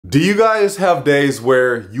Do you guys have days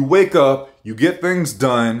where you wake up, you get things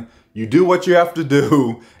done, you do what you have to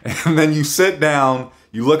do, and then you sit down,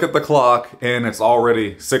 you look at the clock, and it's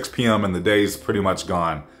already 6 p.m. and the day's pretty much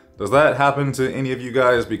gone? Does that happen to any of you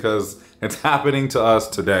guys? Because it's happening to us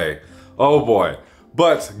today. Oh boy.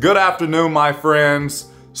 But good afternoon, my friends.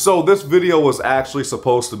 So this video was actually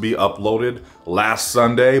supposed to be uploaded last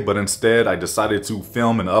Sunday, but instead I decided to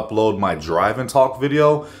film and upload my drive and talk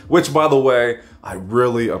video, which, by the way, I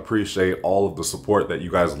really appreciate all of the support that you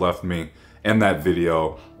guys left me in that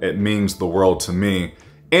video. It means the world to me.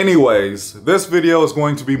 Anyways, this video is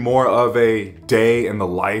going to be more of a day in the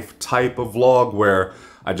life type of vlog where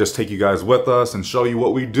I just take you guys with us and show you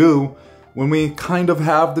what we do when we kind of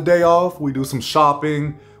have the day off. We do some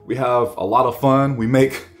shopping. We have a lot of fun. We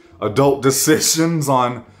make adult decisions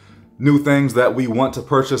on new things that we want to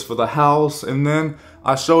purchase for the house. And then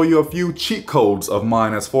I show you a few cheat codes of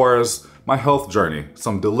mine as far as my health journey.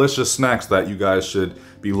 Some delicious snacks that you guys should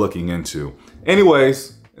be looking into.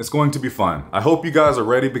 Anyways, it's going to be fun. I hope you guys are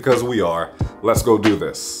ready because we are. Let's go do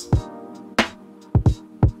this.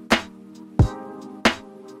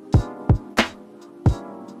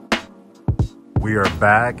 We are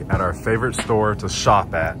back at our favorite store to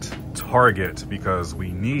shop at, Target, because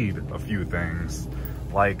we need a few things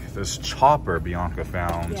like this chopper Bianca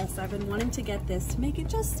found. Yes, I've been wanting to get this to make it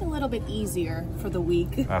just a little bit easier for the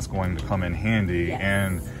week. That's going to come in handy. Yes.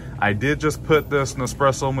 And I did just put this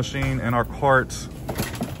Nespresso machine in our cart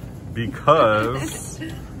because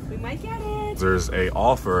we might get it. There's a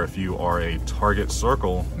offer if you are a Target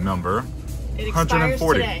Circle member. It expires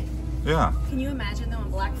today. Yeah. Can you imagine though, on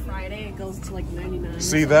Black Friday it goes to like 99?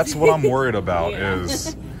 See, that's what I'm worried about. Yeah.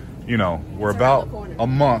 Is, you know, we're about a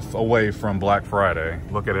month away from Black Friday.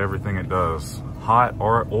 Look at everything it does. Hot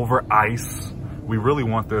or over ice. We really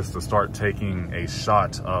want this to start taking a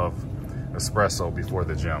shot of espresso before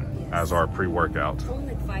the gym as our pre-workout.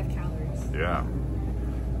 Only like 5 calories. Yeah.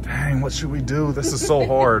 Dang, what should we do? This is so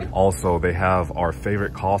hard. Also, they have our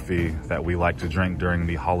favorite coffee that we like to drink during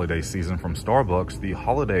the holiday season from Starbucks, the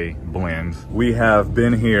Holiday Blend. We have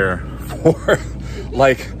been here for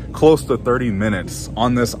like close to 30 minutes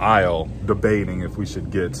on this aisle debating if we should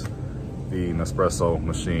get the Nespresso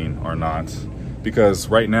machine or not. Because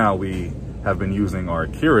right now we have been using our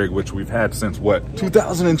Keurig, which we've had since what,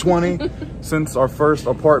 2020? Since our first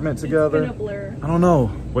apartment together. It's been a blur. I don't know.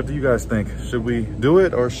 What do you guys think? Should we do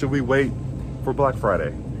it or should we wait for Black Friday? I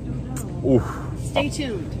don't know. Oof. Stay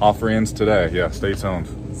tuned. Offer ends today. Yeah, stay tuned.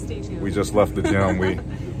 Stay tuned. We just left the gym. We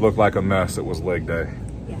looked like a mess. It was leg day.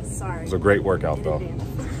 Yes, sorry. It was a great workout though.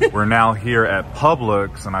 We're now here at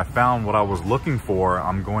Publix and I found what I was looking for.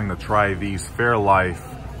 I'm going to try these Fairlife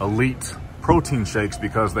Elite protein shakes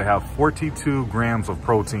because they have 42 grams of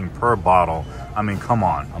protein per bottle. I mean, come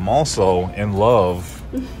on. I'm also in love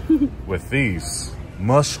with these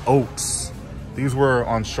mush oats. These were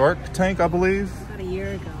on Shark Tank, I believe. About a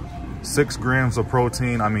year ago. 6 grams of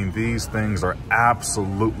protein. I mean, these things are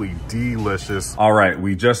absolutely delicious. All right,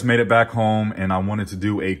 we just made it back home and I wanted to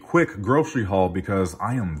do a quick grocery haul because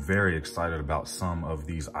I am very excited about some of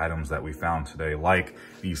these items that we found today, like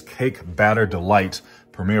these Cake Batter Delight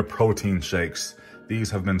Premier Protein Shakes. These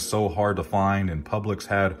have been so hard to find and Publix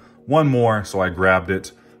had one more, so I grabbed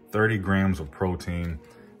it. 30 grams of protein.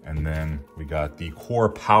 And then we got the Core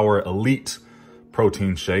Power Elite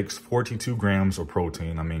Protein Shakes, 42 grams of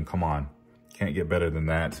protein. I mean, come on, can't get better than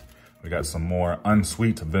that. We got some more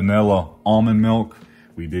unsweet vanilla almond milk.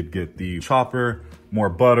 We did get the chopper, more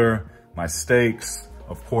butter, my steaks,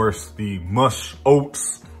 of course, the mush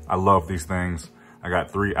oats. I love these things. I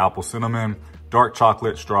got 3 apple cinnamon, dark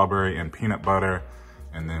chocolate, strawberry, and peanut butter.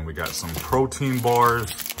 And then we got some protein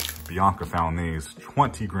bars. Bianca found these,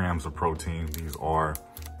 20 grams of protein. These are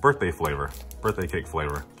birthday cake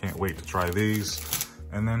flavor. Can't wait to try these.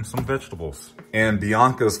 And then some vegetables. And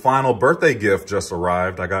Bianca's final birthday gift just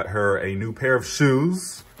arrived. I got her a new pair of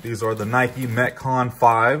shoes. These are the Nike Metcon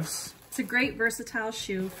 5s. It's a great versatile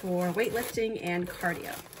shoe for weightlifting and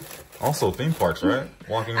cardio. Also theme parks, right?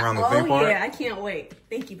 Walking around the theme park. Oh yeah, I can't wait.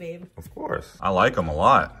 Thank you, babe. Of course. I like them a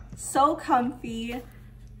lot. So comfy.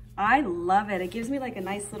 I love it. It gives me like a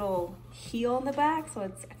nice little heel in the back, so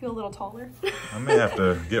I feel a little taller. I may have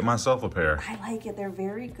to get myself a pair. I like it. They're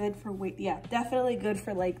very good for weight. Yeah, definitely good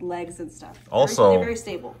for like legs and stuff. Also, they're very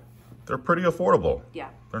stable. They're pretty affordable. Yeah.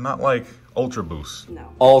 They're not like Ultra Boost.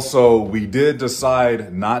 No. Also, we did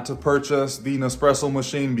decide not to purchase the Nespresso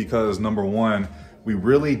machine because number one, we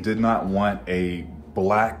really did not want a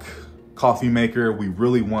black coffee maker. We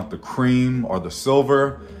really want the cream or the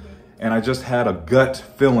silver. And I just had a gut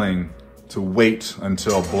feeling to wait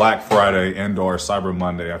until Black Friday and or Cyber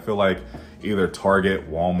Monday. I feel like either Target,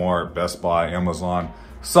 Walmart, Best Buy, Amazon.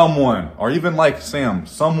 Someone, or even like Sam,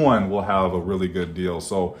 someone will have a really good deal.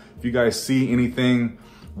 So if you guys see anything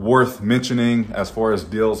worth mentioning as far as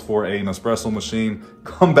deals for a Nespresso machine,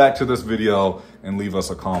 come back to this video and leave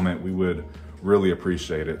us a comment. We would really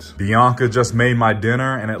appreciate it. Bianca just made my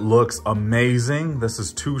dinner and it looks amazing. This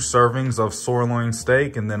is 2 servings of sirloin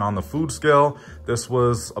steak. And then on the food scale, this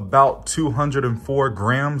was about 204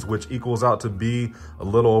 grams, which equals out to be a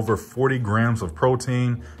little over 40 grams of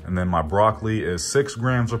protein. And then my broccoli is 6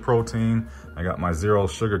 grams of protein. I got my 0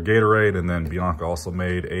 sugar Gatorade, and then Bianca also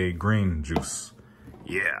made a green juice.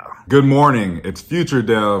 Yeah. Good morning, it's Future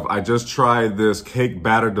Dev. I just tried this Cake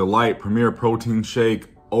Batter Delight Premier Protein Shake.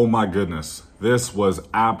 Oh my goodness, this was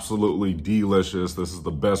absolutely delicious. This is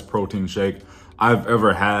the best protein shake I've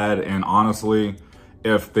ever had. And honestly,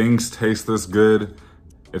 if things taste this good,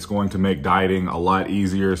 it's going to make dieting a lot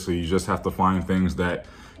easier. So you just have to find things that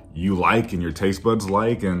you like and your taste buds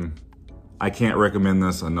like. And I can't recommend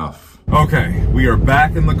this enough. Okay, we are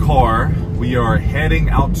back in the car. We are heading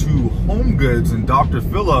out to Homegoods and Dr.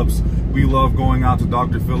 Phillips. We love going out to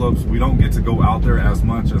Dr. Phillips. We don't get to go out there as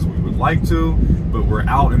much as we would like to, but we're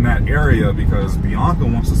out in that area because Bianca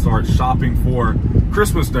wants to start shopping for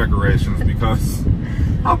Christmas decorations, because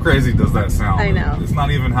how crazy does that sound? I know. It's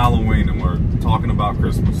not even Halloween and we're talking about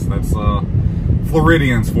Christmas. That's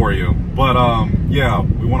Floridians for you. But yeah,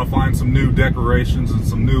 we want to find some new decorations and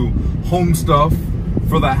some new home stuff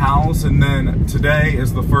for the house. And then today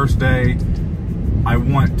is the first day I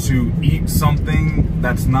want to eat something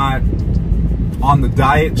that's not on the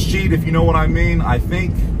diet sheet, if you know what I mean. I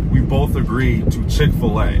think we both agree to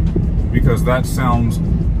Chick-fil-A because that sounds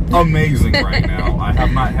amazing right now. I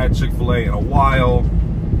have not had Chick-fil-A in a while.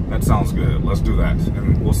 That sounds good. Let's do that.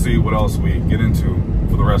 And we'll see what else we get into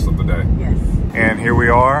for the rest of the day. Yes. And here we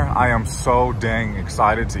are. I am so dang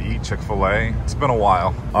excited to eat Chick-fil-A. It's been a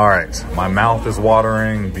while. All right, my mouth is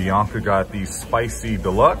watering. Bianca got the spicy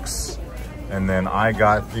deluxe. And then I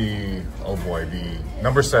got the, oh boy, the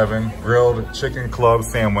number 7 grilled chicken club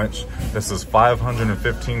sandwich. This is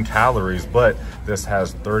 515 calories, but this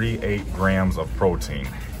has 38 grams of protein.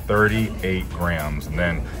 38 grams. And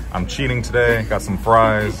then I'm cheating today, got some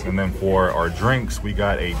fries. And then for our drinks, we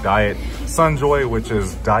got a Diet Sunjoy, which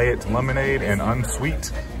is diet lemonade and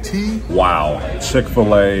unsweet tea. Wow,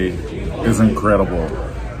 Chick-fil-A is incredible.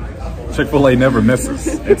 Chick-fil-A never misses.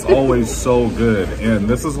 It's always so good. And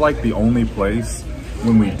this is like the only place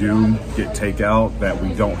when we do get takeout that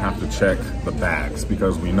we don't have to check the bags,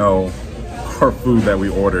 because we know our food that we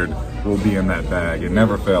ordered will be in that bag. It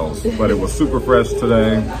never fails. But it was super fresh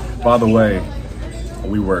today. By the way,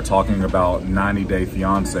 we were talking about 90 Day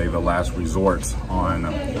Fiance, The Last Resort on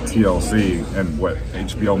TLC and what,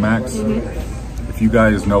 HBO Max? If you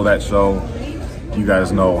guys know that show, you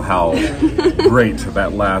guys know how great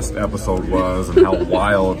that last episode was and how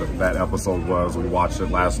wild that episode was. We watched it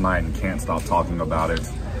last night and can't stop talking about it.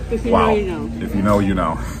 If you know, you know. If you know, you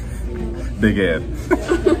know. Big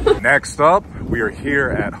Ed. Next up, we are here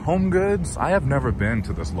at Homegoods. I have never been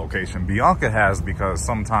to this location. Bianca has, because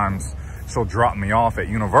sometimes she'll drop me off at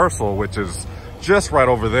Universal, which is just right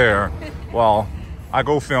over there. Well, I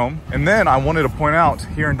go film. And then I wanted to point out,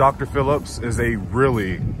 here in Dr. Phillips is a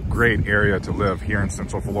really great area to live here in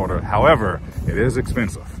Central Florida. However, it is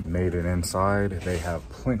expensive. Made it inside. They have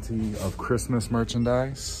plenty of Christmas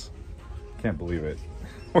merchandise. Can't believe it.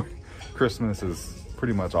 Christmas is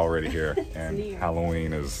pretty much already here, and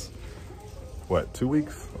Halloween is, what, 2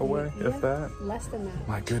 weeks away, yeah, if that? Less than that.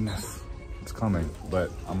 My goodness, it's coming.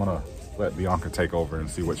 But I'm gonna let Bianca take over and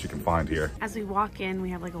see what she can find here. As we walk in, we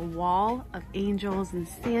have like a wall of angels and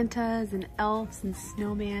Santas and elves and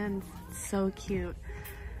snowmans. It's so cute.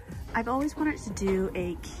 I've always wanted to do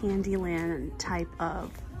a Candyland type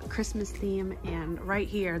of Christmas theme, and right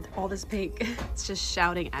here, all this pink, it's just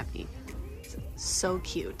shouting at me. It's so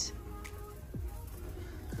cute.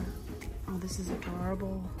 Oh, this is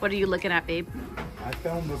adorable. What are you looking at, babe? I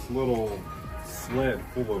found this little sled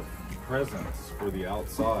full of presents for the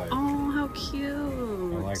outside. Oh, how cute.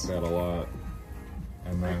 I like that a lot.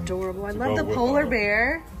 And then adorable. I love the polar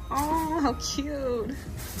bear. Oh, how cute.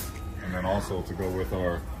 And then also to go with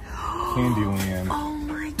our Candyland. Oh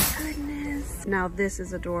my goodness. Now this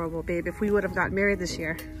is adorable, babe. If we would have gotten married this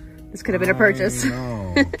year, this could have been a purchase.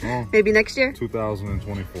 No. Well, maybe next year?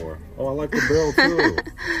 2024. Oh, I like the bill too.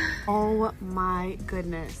 Oh my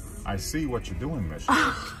goodness. I see what you're doing, Mission.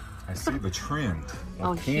 I see the trend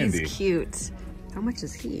of candy. He's cute. How much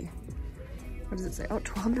is he? What does it say? Oh,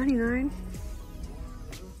 $12.99.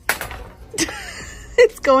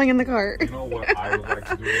 It's going in the cart. You know what I would like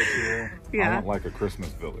to do this year? Yeah. I want like a Christmas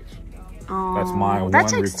village. Oh, That's my one that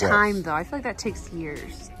takes request. time though. I feel like that takes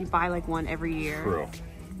years. You buy like one every year. True.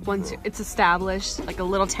 Once it's established, like a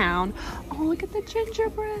little town. Oh, look at the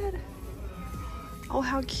gingerbread. Oh,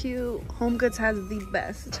 how cute. HomeGoods has the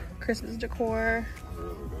best Christmas decor.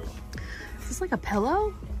 Is this like a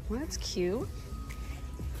pillow? Well, that's cute.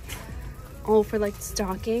 Oh, for like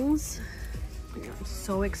stockings. I'm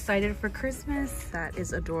so excited for Christmas. That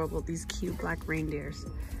is adorable. These cute black reindeers.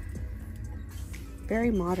 Very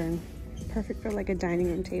modern. Perfect for like a dining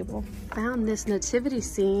room table. Found this nativity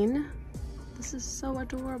scene. This is so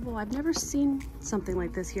adorable. I've never seen something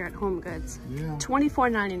like this here at HomeGoods. Yeah.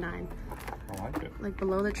 $24.99. I like it. Like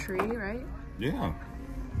below the tree, right? Yeah.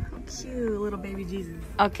 How cute, little baby Jesus.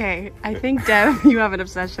 Okay, I think Deb, you have an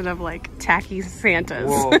obsession of like tacky Santas.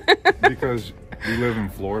 Well, because we live in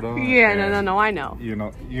Florida. Yeah, no, I know. You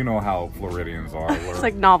know how Floridians are. It's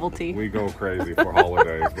like novelty. We go crazy for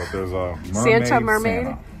holidays, but there's a mermaid mermaid,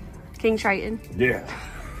 Santa. King Triton. Yeah.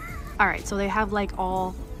 All right, so they have like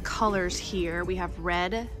all colors here. We have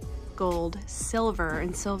red, gold, silver,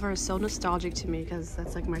 and silver is so nostalgic to me because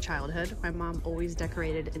that's like my childhood. My mom always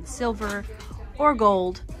decorated in silver or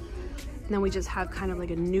gold. And then we just have kind of like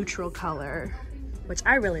a neutral color, which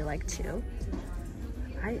I really like too.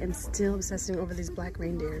 I am still obsessing over these black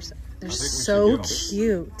reindeers. They're so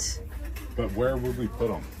cute. But where would we put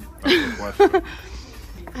them? That's the question.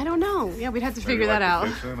 I don't know. Yeah, we'd have to figure Maybe that out.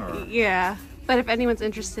 like the kitchen, or... Yeah. But if anyone's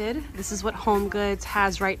interested, this is what HomeGoods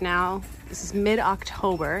has right now. This is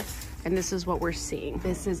mid-October, and this is what we're seeing.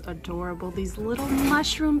 This is adorable. These little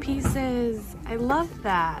mushroom pieces. I love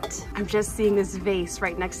that. I'm just seeing this vase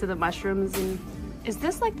right next to the mushrooms. And is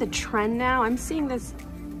this like the trend now? I'm seeing this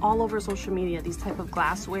all over social media, these type of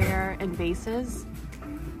glassware and vases.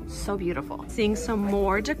 So beautiful. Seeing some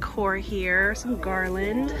more decor here, some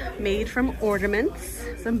garland made from ornaments,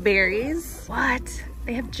 some berries. What?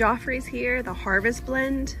 They have Joffrey's here, the Harvest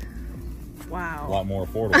Blend. Wow. A lot more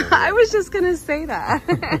affordable. I was just gonna say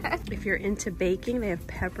that. If you're into baking, they have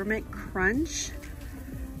Peppermint Crunch,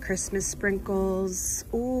 Christmas sprinkles.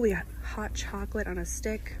 Ooh, we got hot chocolate on a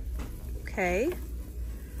stick. Okay.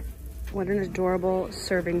 What an adorable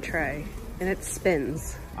serving tray. And it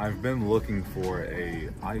spins. I've been looking for a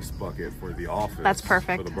ice bucket for the office. That's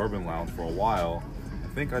perfect. For the Bourbon Lounge for a while. I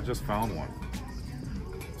think I just found one.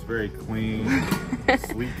 It's very clean,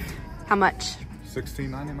 sleek. How much?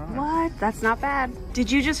 $16.99. What? That's not bad.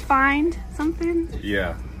 Did you just find something?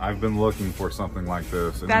 Yeah, I've been looking for something like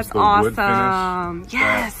this. And That's it's the awesome. wood finish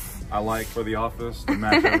Yes. I like for the office to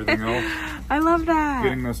match everything else. I love that.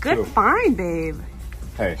 Getting this Good too. find, babe.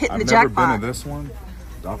 Hey, Hitting I've the never jackpot. been to this one.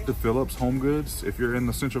 Dr.Phillips HomeGoods. If you're in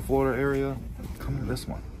the Central Florida area, come to this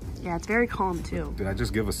one. Yeah, it's very calm too. Did I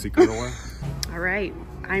just give a secret away? All right,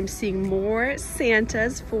 I'm seeing more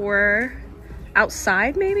Santas for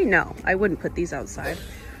outside maybe? No, I wouldn't put these outside.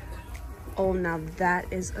 Oh, now that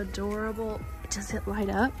is adorable. Does it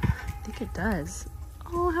light up? I think it does.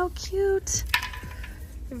 Oh, how cute.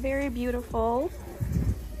 Very beautiful.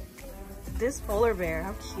 This polar bear,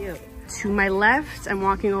 how cute. To my left, I'm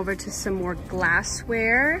walking over to some more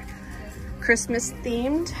glassware. Christmas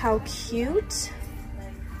themed, how cute.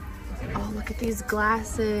 Oh, look at these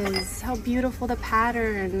glasses. How beautiful the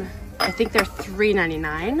pattern. I think they're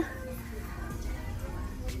 $3.99.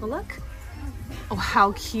 Oh, look. Oh,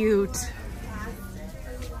 how cute.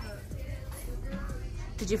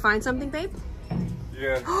 Did you find something, babe?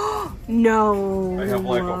 Yeah. No. I have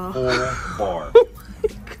like a full bar.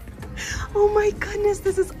 Oh my goodness,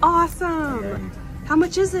 this is awesome. How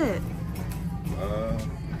much is it?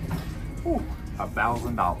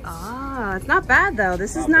 $1,000. Ah, it's not bad though.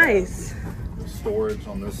 This is nice. Storage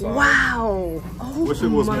on this side. Wow. Oh, Wish it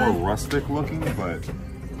was more rustic looking, but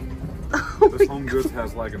this HomeGoods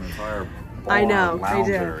has like an entire bar, I know, lounge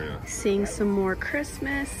they do. area. Seeing some more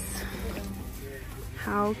Christmas.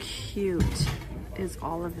 How cute is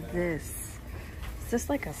all of this? Is this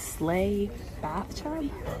like a sleigh bathtub?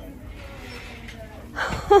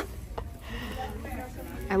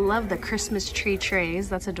 I love the Christmas tree trays.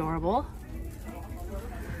 That's adorable.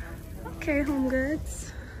 Okay,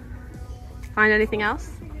 HomeGoods. Find anything else?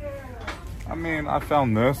 I mean, I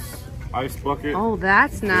found this ice bucket. Oh,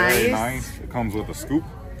 that's nice. Very nice. It comes with a scoop.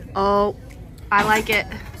 Oh, I like it.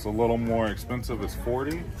 It's a little more expensive. It's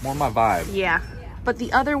 $40. More my vibe. Yeah, but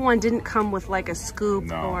the other one didn't come with like a scoop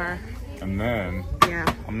or... And then,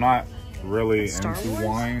 yeah. I'm not really Star into Wars?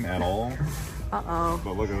 wine at all. Uh-oh.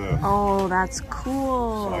 But look at this. Oh, that's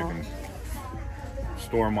cool. So I can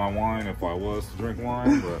store my wine if I was to drink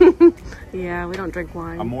wine, but yeah, we don't drink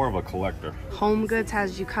wine. I'm more of a collector. HomeGoods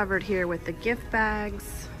has you covered here with the gift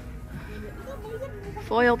bags,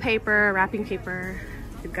 foil paper, wrapping paper.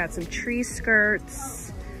 We've got some tree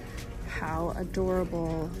skirts. How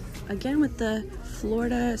adorable. Again with the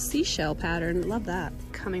Florida seashell pattern, love that.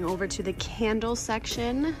 Coming over to the candle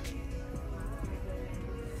section.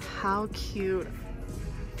 How cute.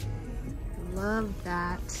 Love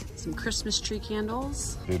that. Some Christmas tree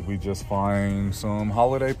candles. Did we just find some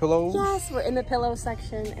holiday pillows? Yes, we're in the pillow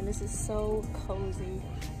section and this is so cozy.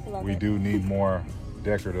 Love we it. do need more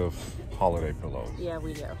decorative holiday pillows. Yeah,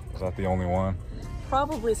 we do. Is that the only one?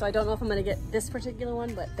 Probably, so I don't know if I'm gonna get this particular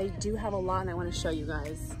one, but they do have a lot and I wanna show you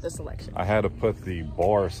guys the selection. I had to put the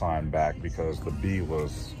bar sign back because the B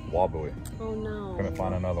was wobbly. Oh no. Couldn't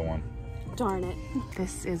find another one. Darn it.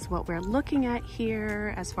 This is what we're looking at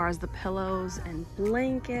here as far as the pillows and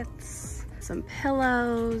blankets. Some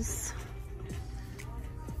pillows.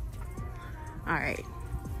 All right.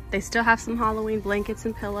 They still have some Halloween blankets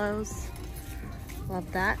and pillows. Love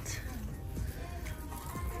that.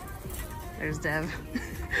 There's Dev.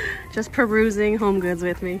 Just perusing Homegoods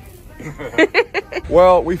with me.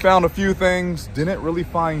 Well, we found a few things. Didn't really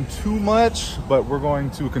find too much, but we're going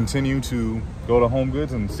to continue to go to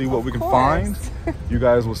Homegoods and see what we can find. You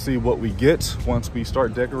guys will see what we get once we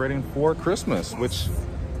start decorating for Christmas, which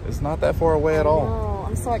is not that far away at all. Oh,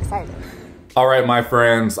 I'm so excited. All right, my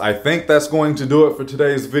friends, I think that's going to do it for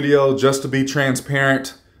today's video. Just to be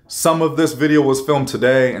transparent, some of this video was filmed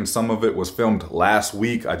today and some of it was filmed last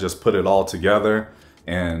week. I just put it all together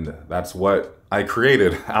and that's what I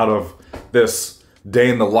created out of this day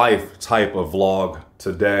in the life type of vlog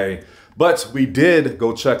today. But we did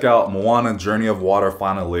go check out Moana Journey of Water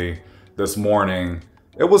finally this morning.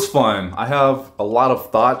 It was fun. I have a lot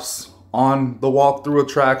of thoughts on the walkthrough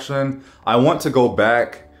attraction. I want to go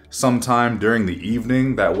back sometime during the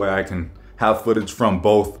evening. That way I can have footage from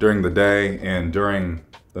both during the day and during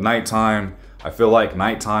the nighttime. I feel like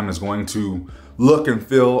nighttime is going to look and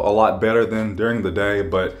feel a lot better than during the day,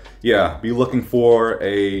 but yeah, be looking for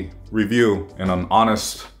a review and an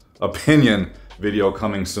honest opinion video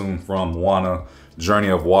coming soon from Moana Journey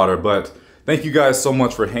of Water. But thank you guys so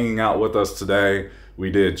much for hanging out with us today. We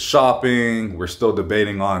did shopping. We're still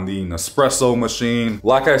debating on the Nespresso machine.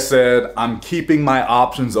 Like I said, I'm keeping my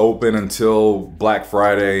options open until Black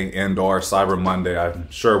Friday and or Cyber Monday. I'm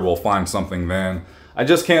sure we'll find something then. I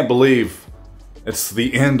just can't believe it's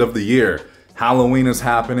the end of the year. Halloween is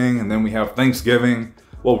happening and then we have Thanksgiving.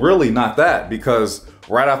 Well, really not that, because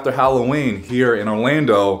right after Halloween here in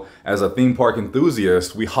Orlando, as a theme park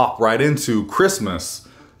enthusiast, we hop right into Christmas.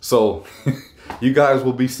 So you guys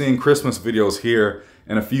will be seeing Christmas videos here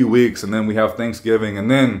in a few weeks, and then we have Thanksgiving, and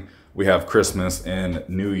then we have Christmas and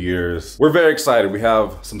New Year's. We're very excited. We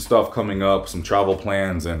have some stuff coming up, some travel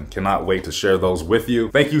plans, and cannot wait to share those with you.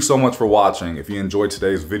 Thank you so much for watching. If you enjoyed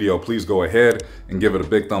today's video, please go ahead and give it a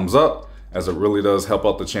big thumbs up, as it really does help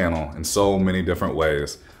out the channel in so many different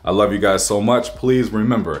ways. I love you guys so much. Please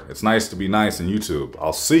remember, it's nice to be nice in YouTube.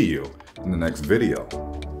 I'll see you in the next video.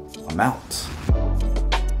 I'm out.